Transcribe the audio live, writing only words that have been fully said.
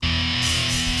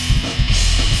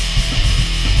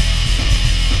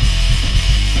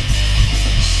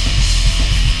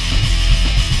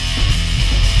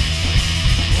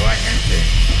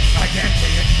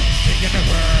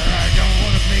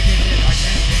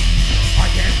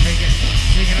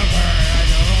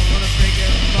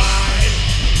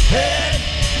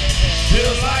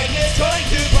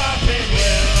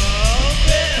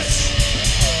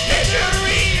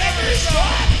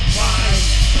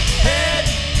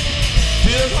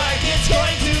feels like it's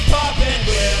going to pop and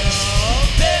will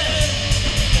this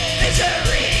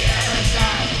misery ever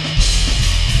stop?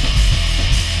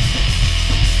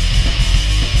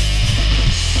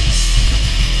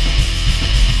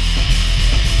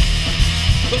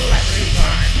 Every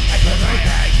time I close my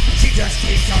eyes, she just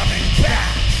keeps coming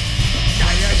back.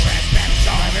 Now you're trash back,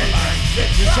 sorry, life.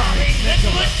 It's a sorry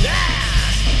mental attack.